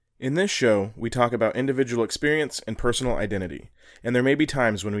In this show, we talk about individual experience and personal identity, and there may be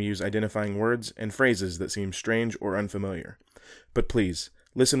times when we use identifying words and phrases that seem strange or unfamiliar. But please,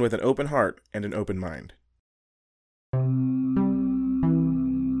 listen with an open heart and an open mind.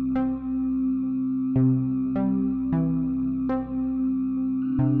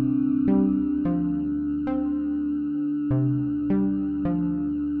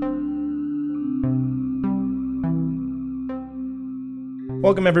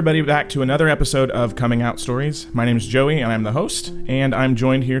 Welcome everybody back to another episode of Coming Out Stories. My name is Joey and I'm the host, and I'm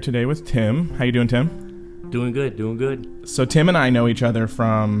joined here today with Tim. How you doing, Tim? Doing good. So Tim and I know each other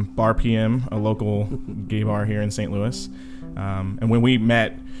from Bar PM, a local gay bar here in St. Louis. And when we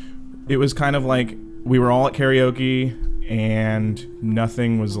met, it was kind of like we were all at karaoke and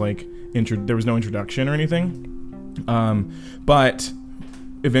nothing was like, there was no introduction or anything. But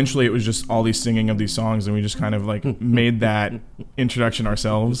eventually it was just all these singing of these songs, and we just kind of like made that introduction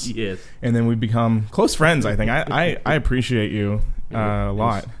ourselves. Yes. And then we become close friends, I think. I appreciate you a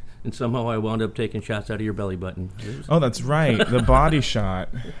lot. And somehow I wound up taking shots out of your belly button. Oh, that's right. The body shot.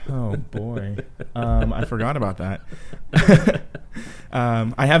 Oh, boy. I forgot about that.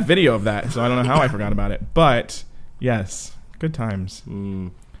 I have video of that, so I don't know how I forgot about it. But, yes, good times.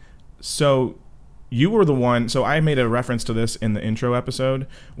 So you were the one, so I made a reference to this in the intro episode.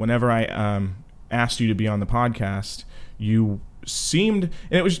 Whenever I asked you to be on the podcast, you seemed,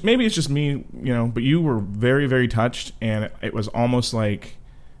 and it was, maybe it's just me, but you were very, very touched, and it was almost like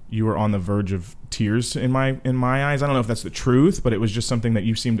you were on the verge of tears in my eyes. I don't know if that's the truth, but it was just something that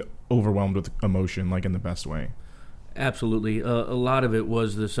you seemed overwhelmed with emotion, like in the best way. Absolutely. A lot of it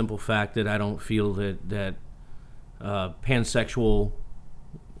was the simple fact that I don't feel that pansexual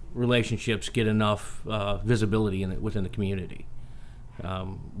relationships get enough visibility within the community.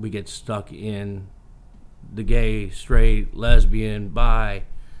 We get stuck in the gay, straight, lesbian, bi,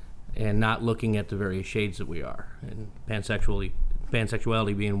 and not looking at the various shades that we are. And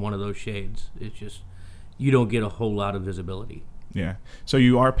pansexuality being one of those shades. It's just, you don't get a whole lot of visibility. Yeah. So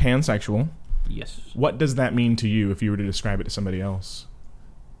you are pansexual. Yes. What does that mean to you if you were to describe it to somebody else?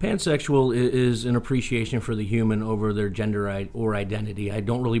 Pansexual is an appreciation for the human over their gender or identity. I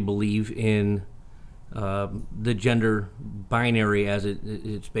don't really believe in the gender binary as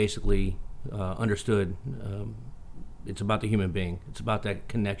it's basically understood. It's about the human being. It's about that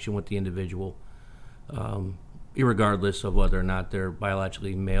connection with the individual, irregardless of whether or not they're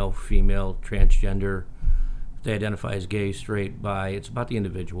biologically male, female, transgender, if they identify as gay, straight, bi. It's about the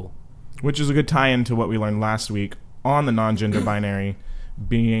individual. Which is a good tie-in to what we learned last week on the non-gender binary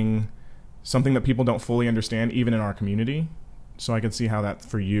being something that people don't fully understand, even in our community. So I can see how that,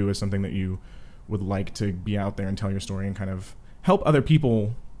 for you, is something that you would like to be out there and tell your story and kind of help other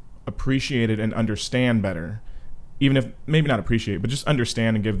people appreciate it and understand better. Even if, maybe not appreciate, but just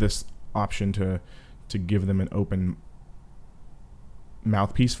understand and give this option to give them an open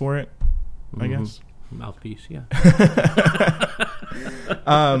mouthpiece for it, I guess. Mouthpiece, yeah.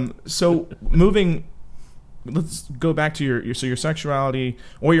 So let's go back to your sexuality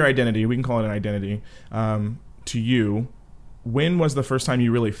or your identity. We can call it an identity. To you, when was the first time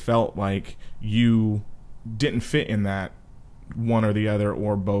you really felt like you didn't fit in that one or the other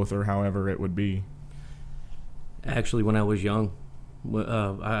or both or however it would be? Actually, when I was young,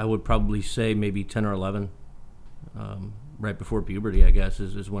 I would probably say maybe 10 or 11, right before puberty, I guess,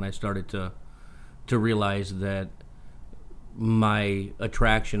 is when I started to realize that my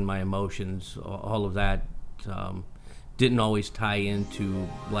attraction, my emotions, all of that didn't always tie into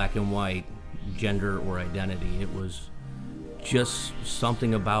black and white gender or identity. It was just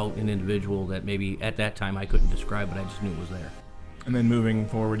something about an individual that maybe at that time I couldn't describe, but I just knew it was there. And then moving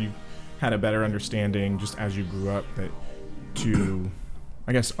forward, you had a better understanding just as you grew up that to,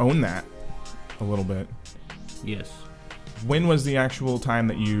 I guess, own that a little bit. Yes. When was the actual time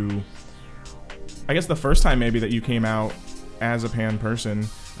that you, I guess the first time maybe that you came out as a pan person,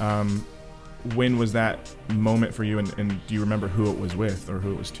 when was that moment for you, and do you remember who it was with or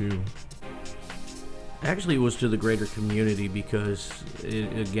who it was to? Actually, it was to the greater community because,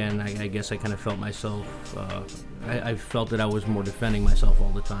 I guess I kind of felt myself, I felt that I was more defending myself all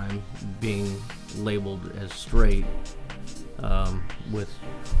the time, being labeled as straight with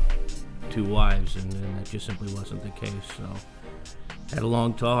 2 wives, and that just simply wasn't the case. So I had a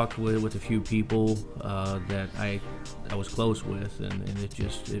long talk with a few people that I was close with, and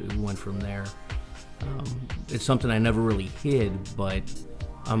it went from there. It's something I never really hid, but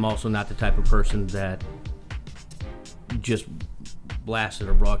I'm also not the type of person that just blasted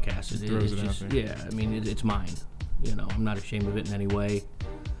or broadcasted it. It's just, it's mine. I'm not ashamed of it in any way.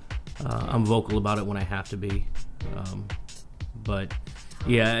 I'm vocal about it when I have to be. But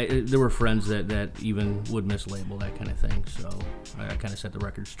There were friends that even would mislabel that kind of thing, so I kind of set the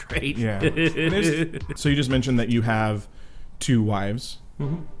record straight. Yeah. So you just mentioned that you have 2 wives,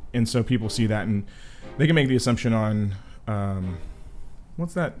 and so people see that and they can make the assumption on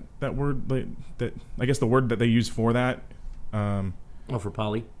what's that word that I guess the word that they use for that. For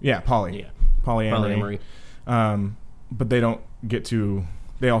poly? Yeah, poly. Yeah. Polyamory. But they don't get to.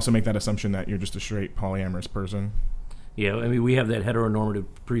 They also make that assumption that you're just a straight polyamorous person. Yeah, I mean, we have that heteronormative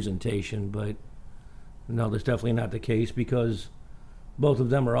presentation, but no, that's definitely not the case because both of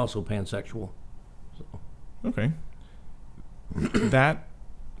them are also pansexual. So. Okay. That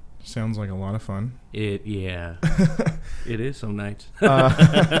sounds like a lot of fun. It is some nights.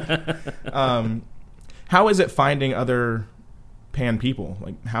 How is it finding other pan people?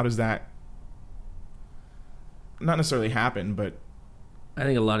 Like, how does that not necessarily happen, but I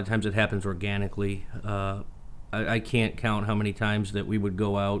think a lot of times it happens organically. I can't count how many times that we would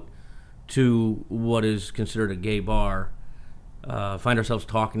go out to what is considered a gay bar, find ourselves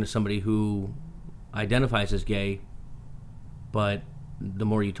talking to somebody who identifies as gay, but the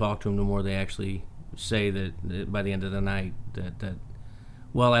more you talk to them, the more they actually say that by the end of the night that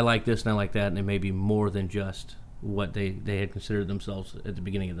well, I like this and I like that, and it may be more than just what they had considered themselves at the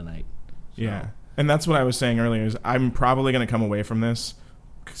beginning of the night. So. Yeah. And that's what I was saying earlier is I'm probably going to come away from this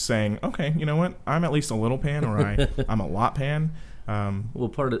saying, okay, you know what? I'm at least a little pan, or I'm a lot pan. Well,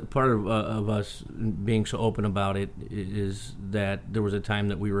 part of us being so open about it is that there was a time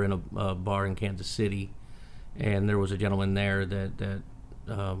that we were in a bar in Kansas City, and there was a gentleman there that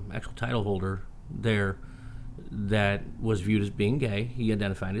actual title holder there that was viewed as being gay. He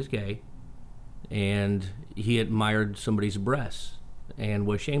identified as gay, and he admired somebody's breasts and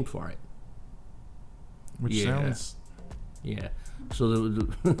was shamed for it. Which sounds... Yeah. So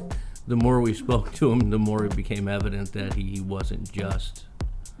the more we spoke to him, the more it became evident that he wasn't just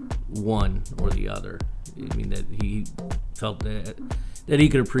one or the other. I mean, that he felt that he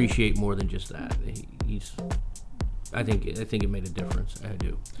could appreciate more than just that. I think it made a difference. I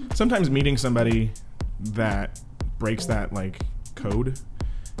do. Sometimes meeting somebody that breaks that like code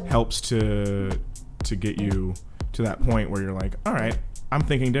helps to get you to that point where you're like, all right, I'm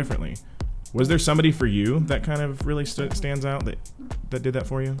thinking differently. Was there somebody for you that kind of really stands out that did that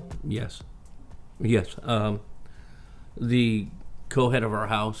for you? Yes. The co-head of our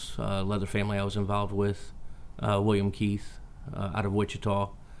house, leather family I was involved with, William Keith, out of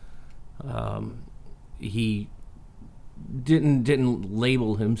Wichita. He didn't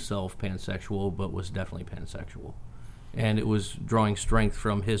label himself pansexual, but was definitely pansexual, and it was drawing strength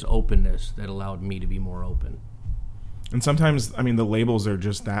from his openness that allowed me to be more open. And sometimes, I mean, the labels are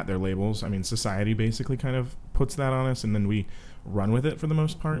just that, they're labels. I mean, society basically kind of puts that on us, and then we run with it for the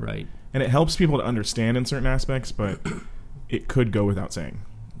most part. Right. And it helps people to understand in certain aspects, but it could go without saying.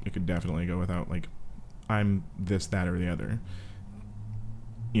 It could definitely go without, like, I'm this, that, or the other.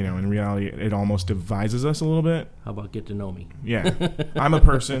 You know, in reality, it almost divises us a little bit. How about get to know me? Yeah. I'm a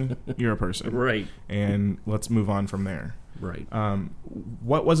person, you're a person. Right. And let's move on from there. Right.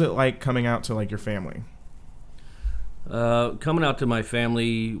 What was it like coming out to, like, your family? Coming out to my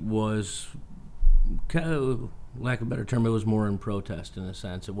family was, kind of, lack of a better term, it was more in protest in a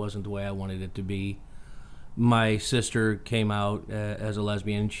sense. It wasn't the way I wanted it to be. My sister came out as a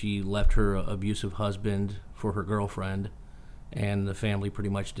lesbian. She left her abusive husband for her girlfriend, and the family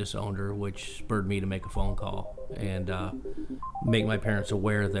pretty much disowned her, which spurred me to make a phone call and make my parents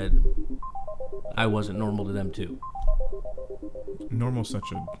aware that I wasn't normal to them too. Normal's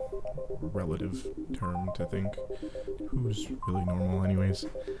such a relative term to think. Who's really normal anyways?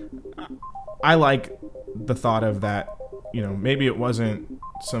 I like the thought of that, you know, maybe it wasn't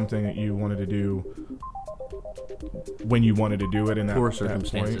something that you wanted to do when you wanted to do it in that, poor that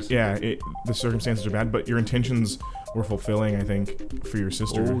circumstances. point. Yeah, the circumstances are bad, but your intentions were fulfilling, I think, for your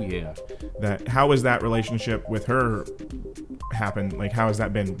sister. Oh, yeah. How has that relationship with her happened? Like, how has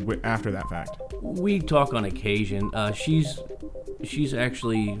that been after that fact? We talk on occasion. She's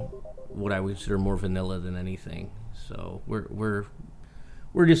actually what I would consider more vanilla than anything. So we're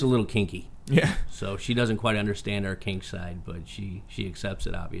just a little kinky. Yeah. So she doesn't quite understand our kink side, but she accepts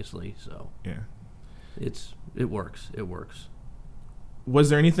it obviously. So yeah, it works. It works. Was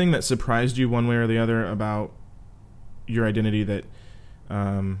there anything that surprised you one way or the other about your identity that,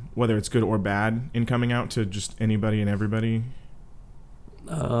 whether it's good or bad, in coming out to just anybody and everybody?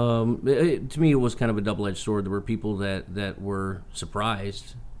 To me, it was kind of a double-edged sword. There were people that were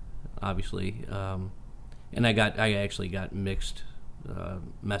surprised, obviously, and I actually got mixed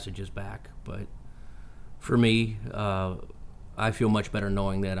messages back. But for me, I feel much better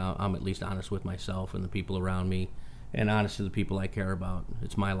knowing that I'm at least honest with myself and the people around me, and honest to the people I care about.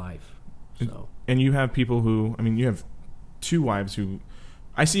 It's my life. So. And you have people who, I mean, you have 2 wives who,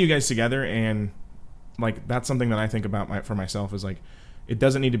 I see you guys together, and like that's something that I think about for myself is like, it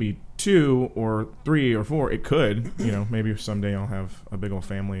doesn't need to be 2 or 3 or 4. It could, maybe someday I'll have a big old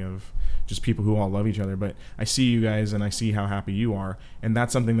family of just people who all love each other. But I see you guys and I see how happy you are. And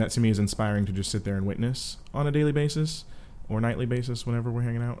that's something that to me is inspiring to just sit there and witness on a daily basis or nightly basis whenever we're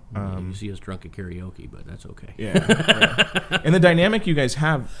hanging out. You see us drunk at karaoke, but that's okay. Yeah. And the dynamic you guys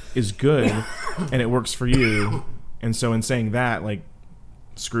have is good and it works for you. And so in saying that, like,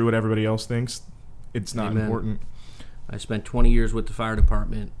 screw what everybody else thinks, it's not Amen. important. I spent 20 years with the fire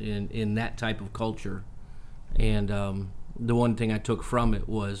department in that type of culture. And the one thing I took from it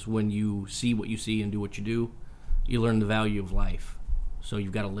was when you see what you see and do what you do, you learn the value of life. So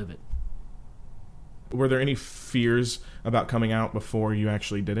you've got to live it. Were there any fears about coming out before you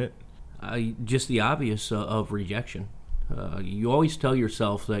actually did it? Just the obvious of rejection. You always tell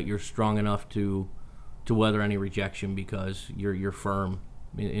yourself that you're strong enough to weather any rejection because you're firm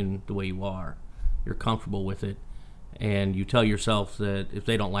in the way you are. You're comfortable with it. And you tell yourself that if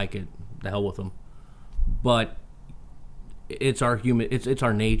they don't like it, the hell with them. But it's our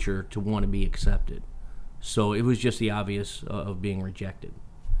nature to want to be accepted. So it was just the obvious of being rejected,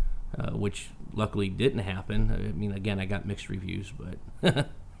 which luckily didn't happen. I mean, again, I got mixed reviews, but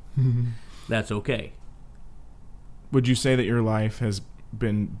that's okay. Would you say that your life has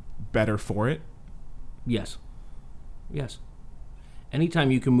been better for it? Yes.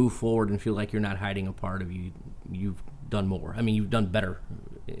 Anytime you can move forward and feel like you're not hiding a part of you, you've done more. I mean, you've done better,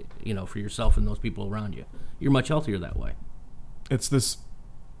 for yourself and those people around you. You're much healthier that way. It's this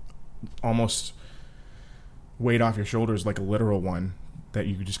almost weight off your shoulders, like a literal one, that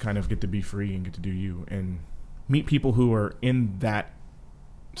you just kind of get to be free and get to do you and meet people who are in that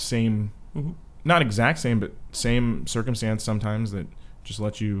same, not exact same, but same circumstance sometimes that just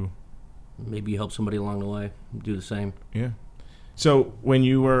let you. Maybe you help somebody along the way do the same. Yeah. So when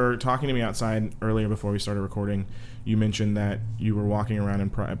you were talking to me outside earlier before we started recording, you mentioned that you were walking around in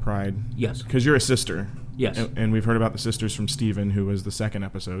Pride. Yes. Because you're a sister. Yes. And we've heard about the sisters from Stephen, who was the second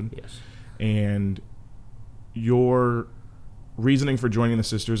episode. Yes. And your reasoning for joining the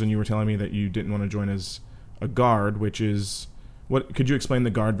sisters, and you were telling me that you didn't want to join as a guard, which is, what could you explain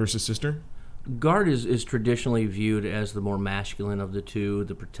the guard versus sister? Guard is traditionally viewed as the more masculine of the two,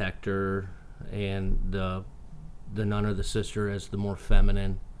 the protector, and the nun or the sister as the more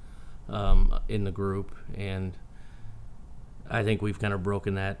feminine in the group. And I think we've kind of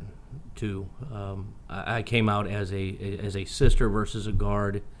broken that too. I came out as a sister versus a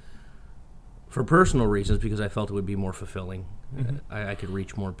guard for personal reasons because I felt it would be more fulfilling. I could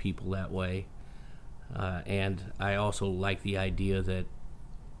reach more people that way. And I also like the idea that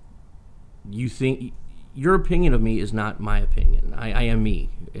you think your opinion of me is not my opinion. I am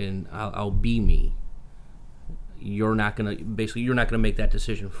me, and I'll be me. You're not gonna make that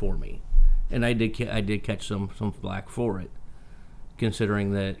decision for me. And I did catch some flack for it,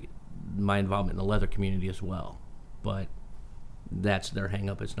 considering that my involvement in the leather community as well. But that's their hang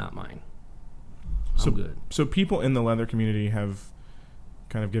up, it's not mine. I'm good. So people in the leather community have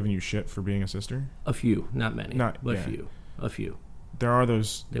kind of given you shit for being a sister? A few, not many, but a few. There are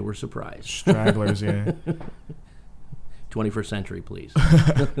those. They were surprised. Stragglers, yeah. 21st century, please.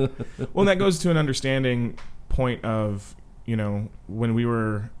 Well, that goes to an understanding point of,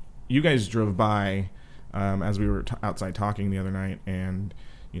 when you guys drove by as we were outside talking the other night, and,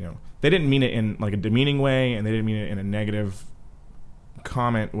 they didn't mean it in like a demeaning way, and they didn't mean it in a negative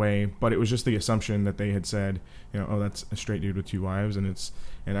comment way, but it was just the assumption that they had said, oh, that's a straight dude with 2 wives, and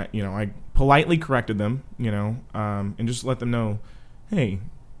I politely corrected them, and just let them know, hey,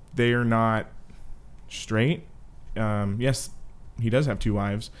 they are not straight. Yes, he does have 2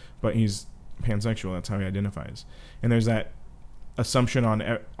 wives, but he's pansexual. That's how he identifies. And there's that assumption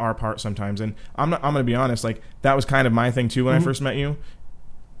on our part sometimes. And I'm going to be honest, like that was kind of my thing too when I first met you.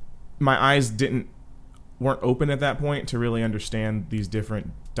 My eyes weren't open at that point to really understand these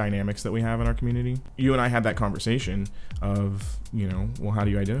different dynamics that we have in our community. You and I had that conversation of, well, how do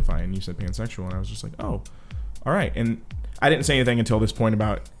you identify? And you said pansexual, and I was just like, oh, all right. And I didn't say anything until this point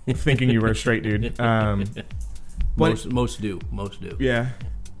about thinking you were a straight dude. Most do. Yeah.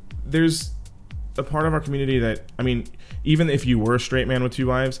 There's a part of our community that, even if you were a straight man with 2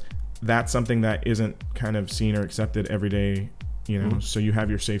 wives, that's something that isn't kind of seen or accepted every day, so you have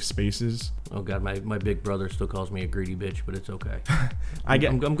your safe spaces. Oh God, my big brother still calls me a greedy bitch, but it's okay.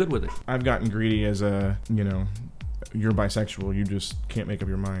 I'm good with it. I've gotten greedy as a, you're bisexual, you just can't make up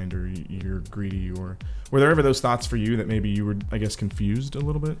your mind, or you're greedy, or were there ever those thoughts for you that maybe you were, I guess, confused a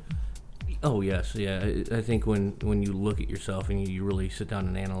little bit? Oh yes, yeah. I think when you look at yourself and you really sit down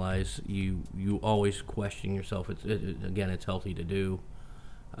and analyze, you always question yourself. It's healthy to do.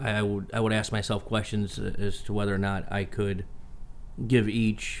 I would ask myself questions as to whether or not I could give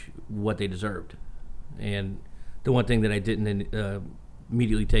each what they deserved, and the one thing that I didn't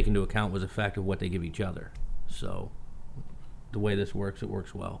immediately take into account was the fact of what they give each other. So the way this works, it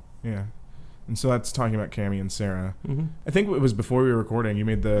works well. Yeah. And so that's talking about Cammie and Sarah. Mm-hmm. I think it was before we were recording, you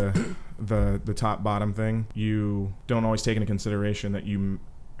made the top bottom thing. You don't always take into consideration that you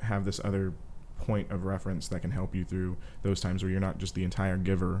have this other point of reference that can help you through those times where you're not just the entire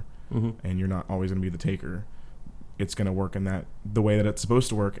giver, mm-hmm. and you're not always going to be the taker. It's going to work in the way that it's supposed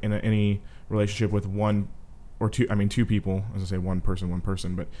to work in any relationship with one or two. I mean, two people. As I say, one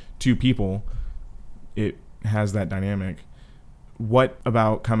person, but two people. It has that dynamic. What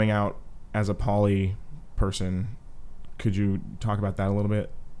about coming out as a poly person? Could you talk about that a little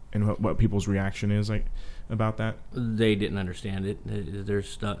bit, and what people's reaction is like about that? They didn't understand it. They're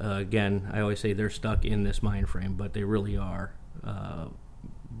stuck. Again, I always say they're stuck in this mind frame, but they really are.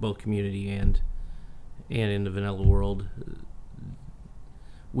 Both community and in the vanilla world,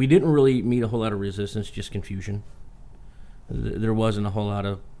 we didn't really meet a whole lot of resistance, just confusion. There wasn't a whole lot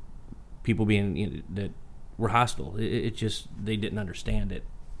of people being that were hostile. It just, they didn't understand it.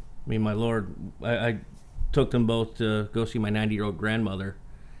 I mean, my Lord, I took them both to go see my 90-year-old grandmother,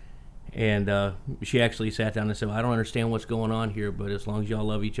 and she actually sat down and said, well, I don't understand what's going on here, but as long as y'all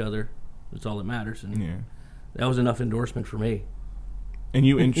love each other, that's all that matters. And that was enough endorsement for me. And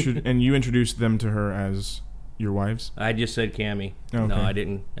you introduced them to her as your wives? I just said Cammie. Okay. No, I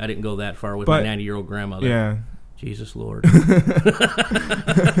didn't go that far with my 90-year-old grandmother. Yeah. Jesus Lord.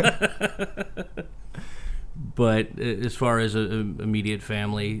 But as far as an immediate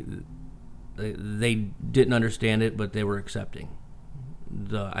family, they didn't understand it, but they were accepting.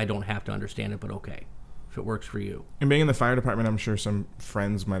 I don't have to understand it, but okay, if it works for you. And being in the fire department, I'm sure some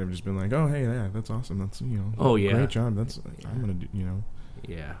friends might have just been like, "Oh, hey, yeah, that's awesome. That's oh yeah, great job. I'm gonna do,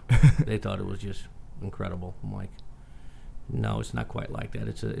 Yeah, they thought it was just incredible. I'm like, no, it's not quite like that.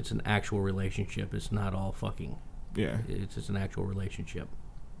 It's an actual relationship. It's not all fucking. Yeah, it's an actual relationship.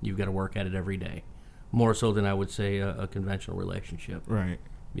 You've got to work at it every day, more so than I would say a conventional relationship. Right.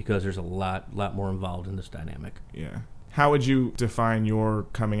 Because there's a lot more involved in this dynamic. Yeah. How would you define your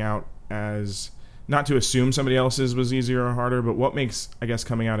coming out as, not to assume somebody else's was easier or harder, but what makes, I guess,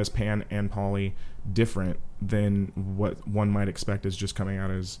 coming out as pan and poly different than what one might expect as just coming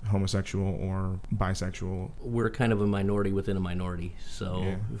out as homosexual or bisexual? We're kind of a minority within a minority,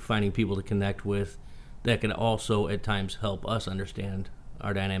 so finding people to connect with that can also at times help us understand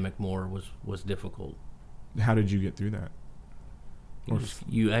our dynamic more was difficult. How did you get through that?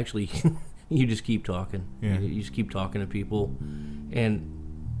 You actually you just keep talking. Yeah. You just keep talking to people, and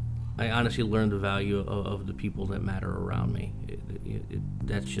I honestly learned the value of the people that matter around me.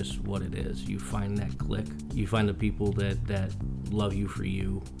 That's just what it is. You find that clique. You find the people that love you for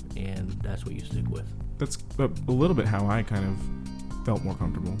you, and that's what you stick with. That's a little bit how I kind of felt more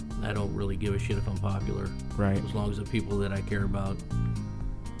comfortable. I don't really give a shit if I'm popular. Right. As long as the people that I care about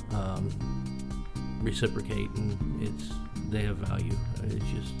reciprocate, and they have value. It's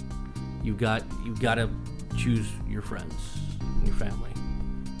just you got to choose your friends and your family.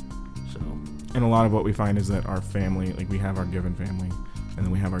 So, and a lot of what we find is that our family, like we have our given family, and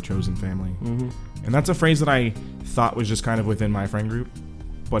then we have our chosen family. Mm-hmm. And that's a phrase that I thought was just kind of within my friend group,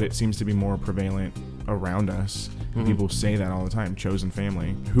 but it seems to be more prevalent around us. Mm-hmm. People say that all the time, chosen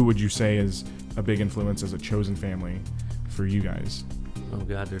family. Who would you say is a big influence as a chosen family for you guys? Oh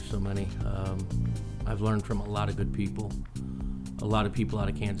God, there's so many. I've learned from a lot of good people. A lot of people out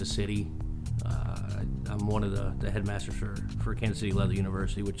of Kansas City. I'm one of the headmasters for Kansas City Leather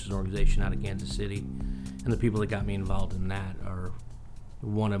University, which is an organization out of Kansas City. And the people that got me involved in that are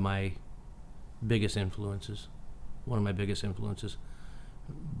one of my biggest influences.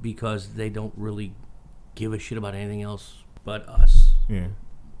 Because they don't really give a shit about anything else but us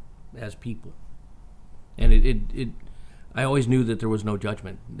as people. And I always knew that there was no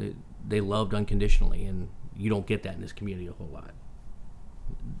judgment. They loved unconditionally, and you don't get that in this community a whole lot.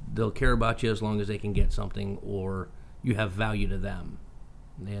 They'll care about you as long as they can get something or you have value to them.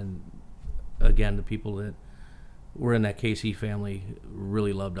 And again, the people that were in that KC family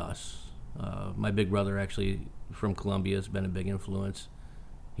really loved us. My big brother, actually from Columbia, has been a big influence.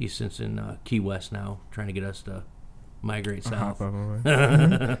 He's since in Key West now, trying to get us to migrate south. One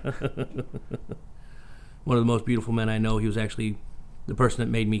of the most beautiful men I know. He was actually the person that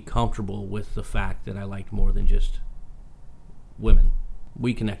made me comfortable with the fact that I liked more than just women.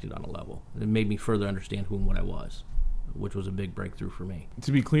 We connected on a level. It made me further understand who and what I was. which was a big breakthrough for me.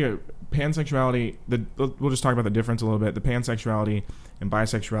 To be clear, pansexuality, we'll just talk about the difference a little bit. The pansexuality and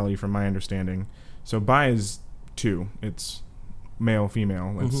bisexuality, from my understanding. So bi is two. It's male,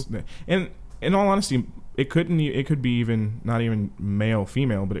 female. And in all honesty, it could be even not even male,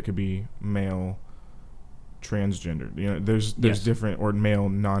 female, but it could be male, transgender. You know, there's different, or male,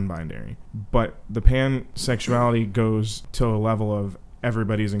 non-binary. But the pansexuality goes to a level of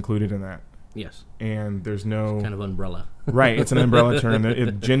everybody's included in that. Yes. And there's no... It's kind of umbrella. Right. It's an umbrella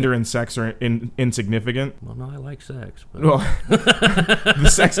term. Gender and sex are insignificant. Well, no, I like sex. But... Well, the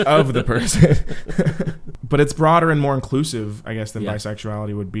sex of the person. But it's broader and more inclusive, I guess, than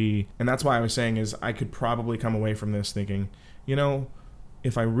bisexuality would be. And that's why I was saying is I could probably come away from this thinking, you know,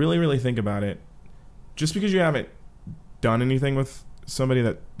 if I really, really think about it, just because you haven't done anything with somebody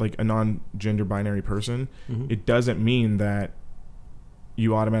that, like, a non-gender binary person, it doesn't mean that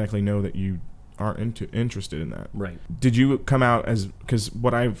you automatically know that you aren't interested in that. Right. Did you come out as, because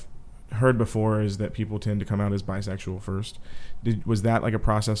what I've heard before is that people tend to come out as bisexual first. Was that like a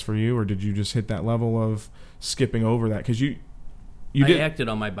process for you, or did you just hit that level of skipping over that? Because I acted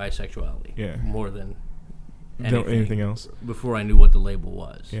on my bisexuality more than anything else before I knew what the label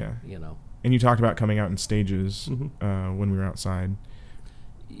was. Yeah. You know. And you talked about coming out in stages when we were outside.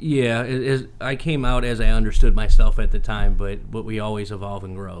 Yeah, I came out as I understood myself at the time, but we always evolve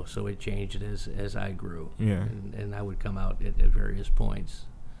and grow, so it changed as I grew. Yeah. And I would come out at various points.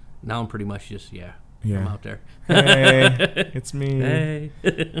 Now I'm pretty much just, I'm out there. Hey, it's me. Hey.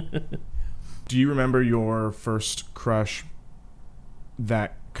 Do you remember your first crush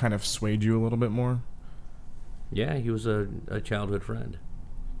that kind of swayed you a little bit more? Yeah, he was a childhood friend.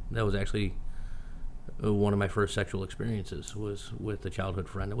 That was actually... one of my first sexual experiences was with a childhood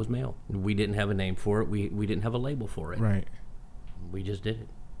friend that was male. We didn't have a name for it. We didn't have a label for it. Right. We just did it.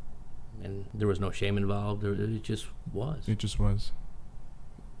 And there was no shame involved. It just was. It just was.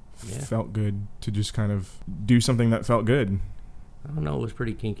 Yeah. Felt good to just kind of do something that felt good. I don't know. It was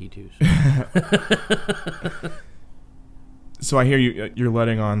pretty kinky, too. So I hear you're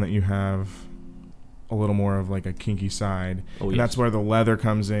letting on that you have a little more of like a kinky side. Oh, and that's where the leather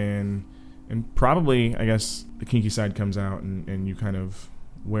comes in. And probably, I guess, the kinky side comes out and you kind of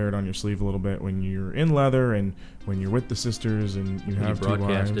wear it on your sleeve a little bit when you're in leather and when you're with the sisters and you have two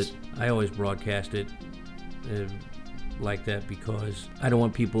wives. I always broadcast it like that because I don't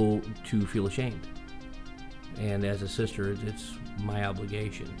want people to feel ashamed. And as a sister, it's my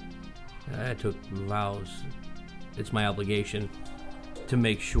obligation. I took vows. It's my obligation to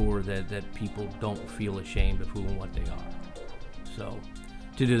make sure that people don't feel ashamed of who and what they are. So...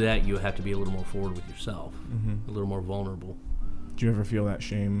 to do that, you have to be a little more forward with yourself, a little more vulnerable. Do you ever feel that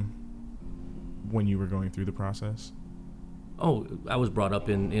shame when you were going through the process? Oh, I was brought up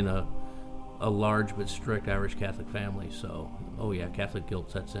in a large but strict Irish Catholic family, so, Catholic guilt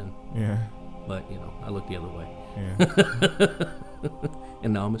sets in. Yeah. But, I look the other way. Yeah.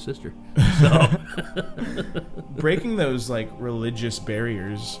 And now I'm a sister. So. Breaking those, like, religious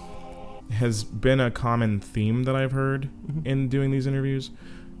barriers has been a common theme that I've heard in doing these interviews.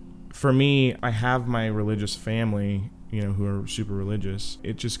 For me, I have my religious family, who are super religious.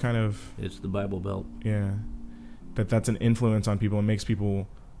 It just kind of... it's the Bible Belt. Yeah. That's an influence on people and makes people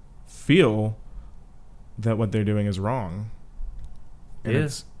feel that what they're doing is wrong.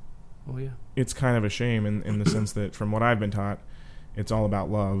 And it's kind of a shame in the sense that from what I've been taught, it's all about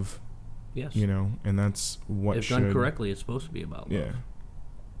love. Yes. And that's what if done correctly, it's supposed to be about love. Yeah.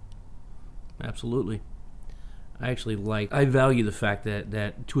 Absolutely. I value the fact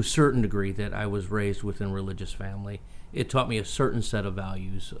that to a certain degree that I was raised within a religious family. It taught me a certain set of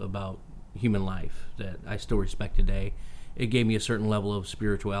values about human life that I still respect today. It gave me a certain level of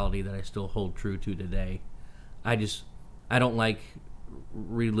spirituality that I still hold true to today. I don't like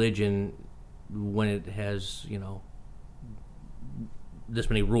religion when it has, this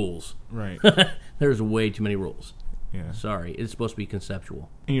many rules. Right. There's way too many rules. Yeah. Sorry, it's supposed to be conceptual.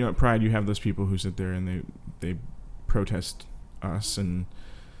 And, at Pride, you have those people who sit there and they protest us and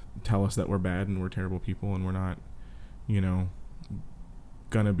tell us that we're bad and we're terrible people and we're not,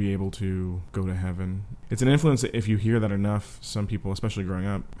 gonna be able to go to heaven. It's an influence that if you hear that enough, some people, especially growing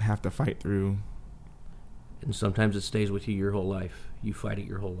up, have to fight through. And sometimes it stays with you your whole life. You fight it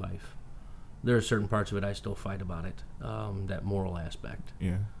your whole life. There are certain parts of it I still fight about it, that moral aspect.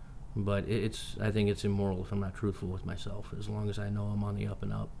 Yeah. But I think it's immoral if I'm not truthful with myself. As long as I know I'm on the up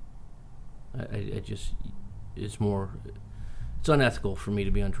and up, it's unethical for me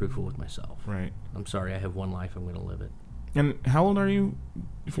to be untruthful with myself. Right. I'm sorry, I have one life, I'm going to live it. And how old are you?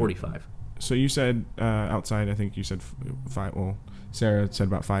 45. So you said outside, I think you said 5. Well, Sarah said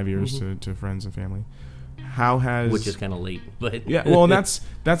about 5 years to friends and family. How has... Which is kind of late, but... Yeah, well, and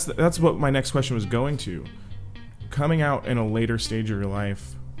that's what my next question was going to. Coming out in a later stage of your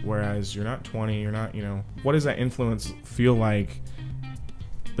life, whereas you're not 20, you're not, what does that influence feel like?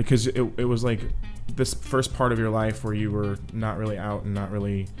 Because it was like this first part of your life where you were not really out and not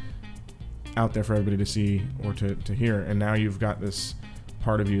really out there for everybody to see or to hear, and now you've got this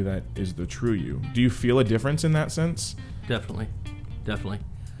part of you that is the true you. Do you feel a difference in that sense? Definitely.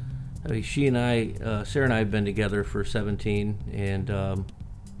 I mean, Sarah and I have been together for 17, and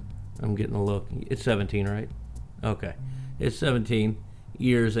I'm getting a look. It's 17, right? Okay. It's 17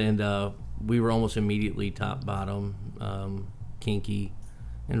 years, and we were almost immediately top, bottom, kinky,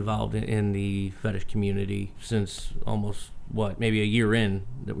 involved in the fetish community since almost, maybe a year in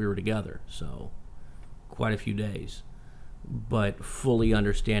that we were together. So quite a few days. But fully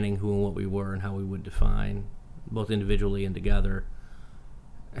understanding who and what we were and how we would define, both individually and together,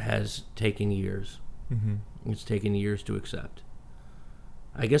 has taken years. Mm-hmm. It's taken years to accept.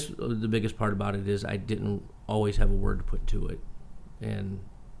 I guess the biggest part about it is I didn't always have a word to put to it. And,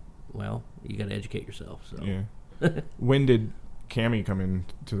 well, you got to educate yourself. So. Yeah. When did Cammie come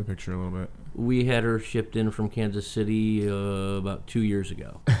into the picture a little bit? We had her shipped in from Kansas City about 2 years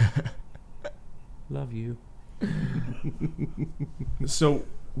ago. Love you. So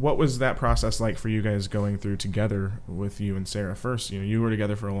what was that process like for you guys going through together with you and Sarah? First, you were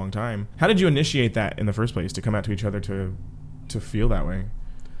together for a long time. How did you initiate that in the first place, to come out to each other to feel that way?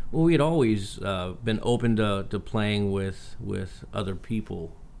 Well, we had always been open to playing with other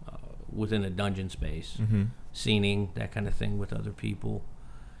people within a dungeon space, mm-hmm. scening, that kind of thing with other people.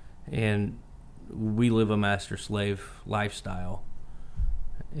 And we live a master-slave lifestyle.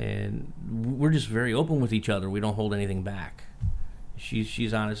 And we're just very open with each other. We don't hold anything back.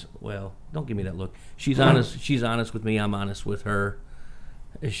 She's honest. Well, don't give me that look. She's honest. She's honest with me. I'm honest with her.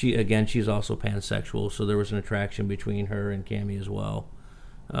 She's also pansexual, so there was an attraction between her and Cammie as well.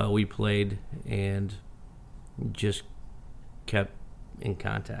 We played and just kept in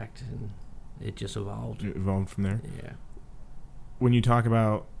contact, and it just evolved. It evolved from there. Yeah. When you talk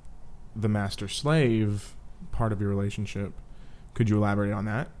about the master-slave part of your relationship, could you elaborate on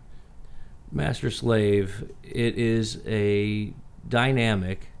that? Master-slave, it is a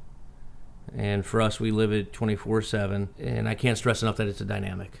dynamic, and for us, we live it 24/7, and I can't stress enough that it's a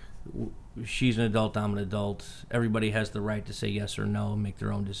dynamic. She's an adult, I'm an adult. Everybody has the right to say yes or no and make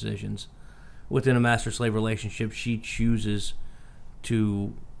their own decisions. Within a master-slave relationship, she chooses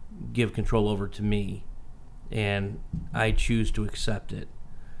to give control over to me, and I choose to accept it.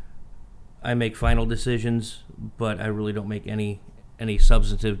 I make final decisions, but I really don't make any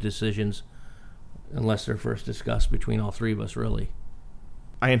substantive decisions unless they're first discussed between all three of us, really.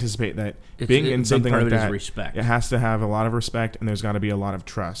 I anticipate that being in something like that, respect. It has to have a lot of respect, and there's got to be a lot of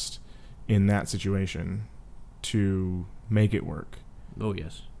trust in that situation to make it work. Oh,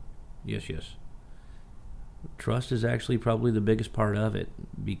 yes. Yes. Trust is actually probably the biggest part of it,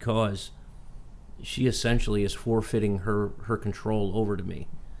 because she essentially is forfeiting her control over to me.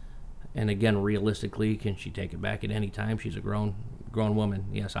 And again, realistically, can she take it back at any time? She's a grown woman.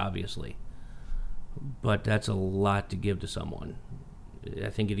 Yes, obviously. But that's a lot to give to someone. I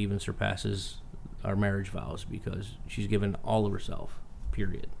think it even surpasses our marriage vows, because she's given all of herself,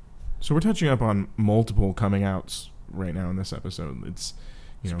 period. So we're touching up on multiple coming outs right now in this episode. It's,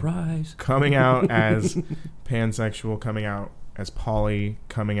 surprise, coming out as pansexual, coming out as poly,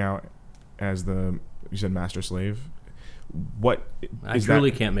 coming out as you said master-slave. What I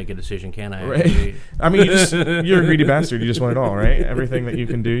truly can't make a decision, can I? Right. I mean, you're a greedy bastard. You just want it all, right? Everything that you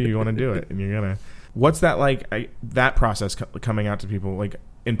can do, you want to do it, and you're gonna. What's that like? That process coming out to people, like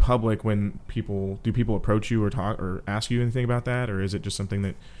in public, when people approach you or talk or ask you anything about that, or is it just something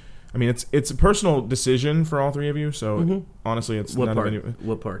that? I mean, it's a personal decision for all three of you. So mm-hmm. honestly, it's what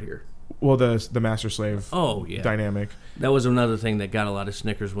part here? Well, the master-slave dynamic. That was another thing that got a lot of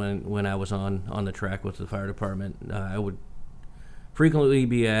snickers when I was on the track with the fire department. I would frequently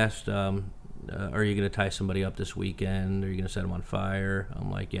be asked, are you going to tie somebody up this weekend? Are you going to set them on fire? I'm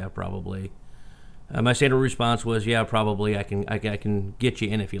like, yeah, probably. My standard response was, yeah, probably. I can get you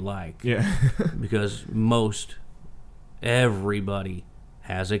in if you like. Yeah. Because everybody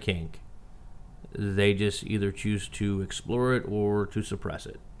has a kink. They just either choose to explore it or to suppress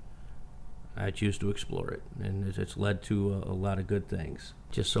it. I choose to explore it, and it's led to a lot of good things.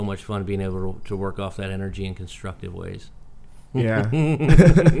 Just so much fun being able to work off that energy in constructive ways. Yeah.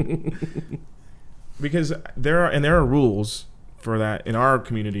 Because there are rules for that in our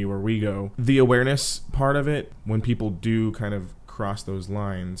community where we go. The awareness part of it, when people do kind of cross those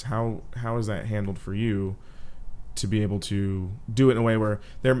lines, how is that handled for you to be able to do it in a way where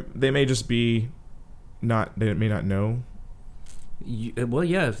they may just be they may not know? Well,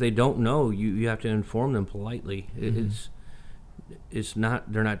 yeah, if they don't know, you have to inform them politely. It's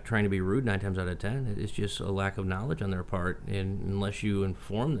not, they're not trying to be rude 9 times out of 10. It's just a lack of knowledge on their part, and unless you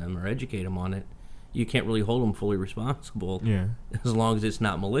inform them or educate them on it, you can't really hold them fully responsible. Yeah. As long as it's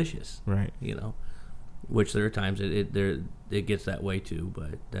not malicious. Right. Which there are times it gets that way too,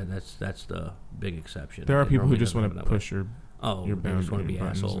 but that's the big exception. There are people who just want to push your they just want to be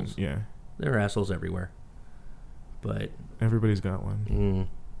assholes. Yeah. There are assholes everywhere. But everybody's got one.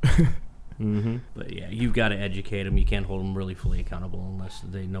 But yeah, you've got to educate them. You can't hold them really fully accountable unless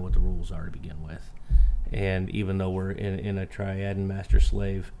they know what the rules are to begin with. And even though we're in a triad and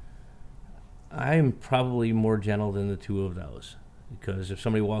master-slave, I'm probably more gentle than the two of those. Because if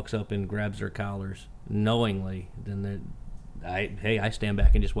somebody walks up and grabs their collars knowingly, then I stand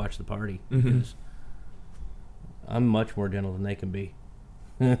back and just watch the party. Because I'm much more gentle than they can be.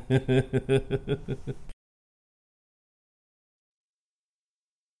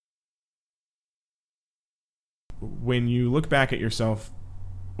 When you look back at yourself,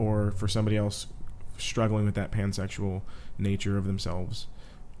 or for somebody else struggling with that pansexual nature of themselves,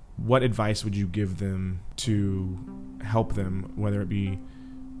 what advice would you give them to help them, whether it be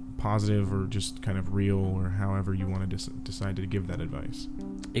positive or just kind of real, or however you want to decide to give that advice?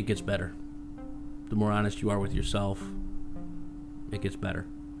 It gets better. The more honest you are with yourself, it gets better.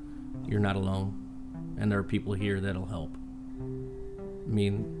 You're not alone, and there are people here that'll help. I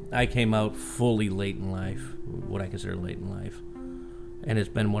mean, I came out fully late in life, what I consider late in life, and it's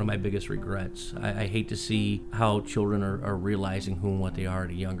been one of my biggest regrets. I hate to see how children are realizing who and what they are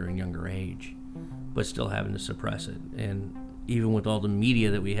at a younger and younger age, but still having to suppress it. And even with all the media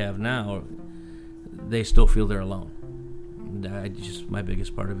that we have now, they still feel they're alone. My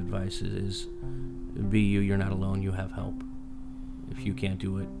biggest part of advice is be you. You're not alone. You have help. If you can't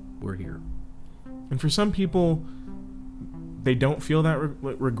do it, we're here. And for some people, they don't feel that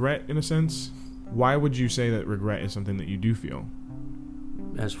regret in a sense. Why would you say that regret is something that you do feel?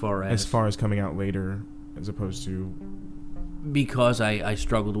 As far as coming out later, as opposed to... Because I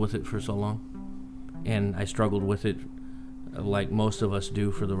struggled with it for so long. And I struggled with it like most of us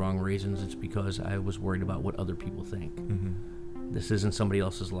do for the wrong reasons. It's because I was worried about what other people think. This isn't somebody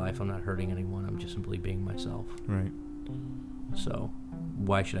else's life. I'm not hurting anyone. I'm just simply being myself. Right. So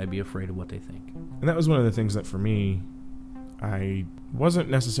why should I be afraid of what they think? And that was one of the things that for me, I wasn't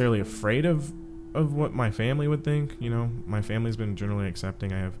necessarily afraid of what my family would think. My family's been generally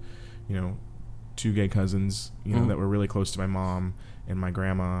accepting. I have, 2 gay cousins, that were really close to my mom and my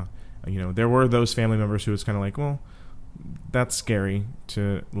grandma. There were those family members who was kind of like, well, that's scary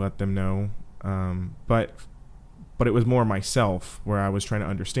to let them know. But it was more myself where I was trying to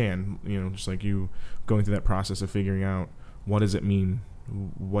understand, just like you going through that process of figuring out what does it mean?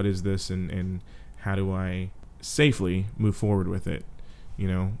 What is this? And how do I safely move forward with it,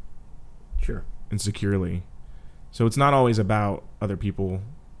 Sure. And securely. So it's not always about other people,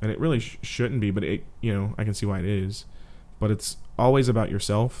 and it really shouldn't be, but it, I can see why it is, but it's always about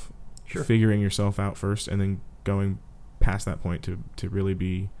yourself. Sure. Figuring yourself out first, and then going past that point to really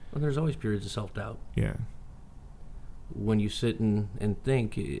be... Well, there's always periods of self-doubt. Yeah. When you sit and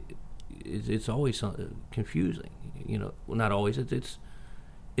think, it's always confusing. Well, not always.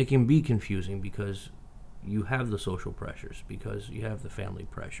 It can be confusing because you have the social pressures, because you have the family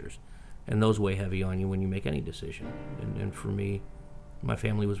pressures, and those weigh heavy on you when you make any decision. And for me, my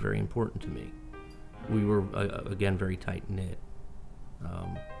family was very important to me. We were, again, very tight-knit.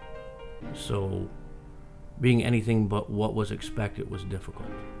 So being anything but what was expected was difficult.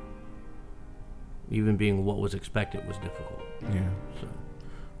 Even being what was expected was difficult. Yeah. So,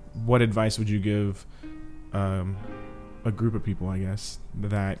 what advice would you give a group of people, I guess,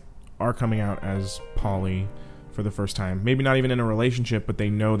 that are coming out as poly for the first time? Maybe not even in a relationship, but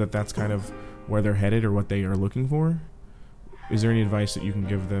they know that that's kind of where they're headed or what they are looking for. Is there any advice that you can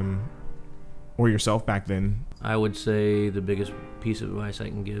give them, or yourself back then? I would say the biggest piece of advice I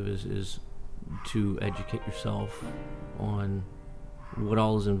can give is to educate yourself on what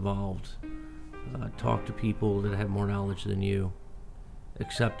all is involved. Talk to people that have more knowledge than you.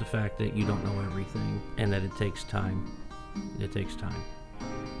 Accept the fact that you don't know everything and that it takes time. It takes time.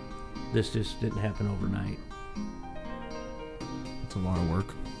 This just didn't happen overnight. It's a lot of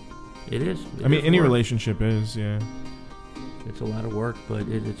work. It is. I mean, any relationship is, yeah. It's a lot of work, but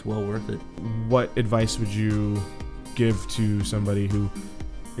it's well worth it. What advice would you give to somebody who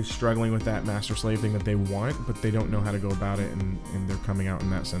is struggling with that master-slave thing that they want, but they don't know how to go about it, and they're coming out in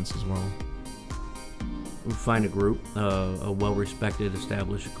that sense as well? Find a group, a well-respected,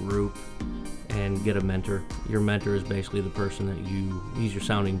 established group, and get a mentor. Your mentor is basically the person that he's your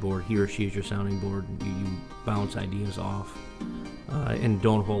sounding board. He or she is your sounding board. You bounce ideas off, and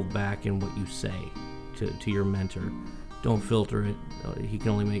don't hold back in what you say to your mentor. Don't filter it. He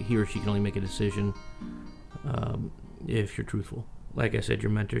or she can only make a decision if you're truthful. Like I said,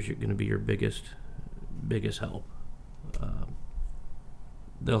 your mentors are going to be your biggest help.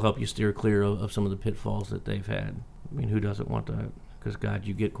 They'll help you steer clear of some of the pitfalls that they've had. I mean, who doesn't want that? Because, God,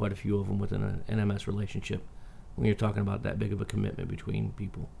 you get quite a few of them within an MS relationship when you're talking about that big of a commitment between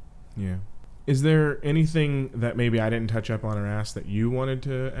people. Yeah. Is there anything that maybe I didn't touch up on or ask that you wanted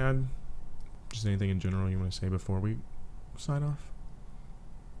to add? Just anything in general you want to say before we sign off?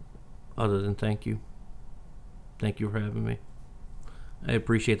 Other than thank you. Thank you for having me. I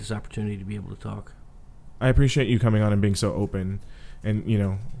appreciate this opportunity to be able to talk. I appreciate you coming on and being so open. And,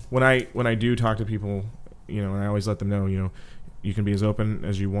 when I do talk to people, and I always let them know, you can be as open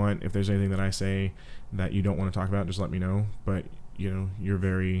as you want. If there's anything that I say that you don't want to talk about, just let me know. But, you're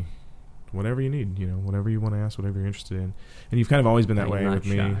very, whatever you need, whatever you want to ask, whatever you're interested in. And you've kind of always been that way with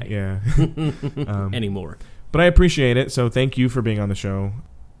shy. Me. Yeah. Anymore. But I appreciate it. So thank you for being on the show.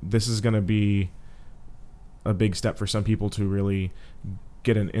 This is going to be a big step for some people to really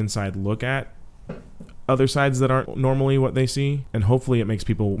get an inside look at other sides that aren't normally what they see, and hopefully it makes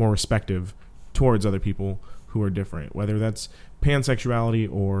people more respectful towards other people who are different, whether that's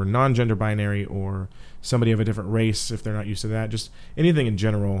pansexuality or non-gender binary or somebody of a different race if they're not used to that. Just anything in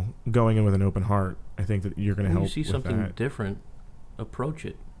general, going in with an open heart. I think that you're going to help with that. You see something different, approach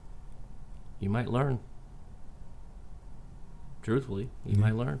it. You might learn. Truthfully, you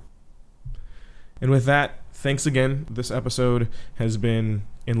might learn. And with that, thanks again. This episode has been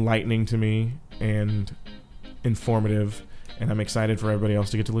enlightening to me and informative, and I'm excited for everybody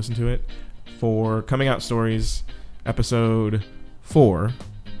else to get to listen to it. For Coming Out Stories, episode 4,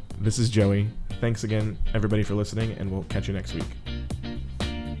 this is Joey. Thanks again, everybody, for listening, and we'll catch you next week.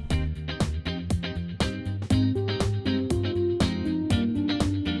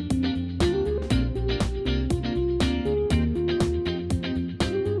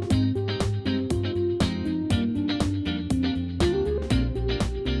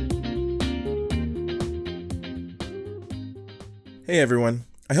 Hey everyone,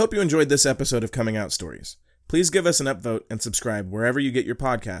 I hope you enjoyed this episode of Coming Out Stories. Please give us an upvote and subscribe wherever you get your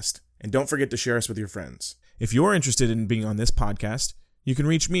podcast, and don't forget to share us with your friends. If you're interested in being on this podcast, you can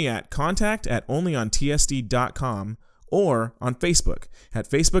reach me at contact@onlyontsd.com or on Facebook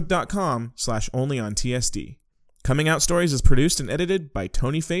at facebook.com/onlyontsd. Coming Out Stories is produced and edited by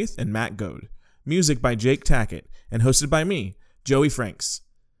Tony Faith and Matt Goad. Music by Jake Tackett, and hosted by me, Joey Franks.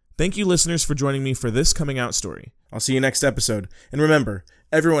 Thank you, listeners, for joining me for this Coming Out Story. I'll see you next episode, and remember,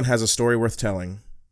 everyone has a story worth telling.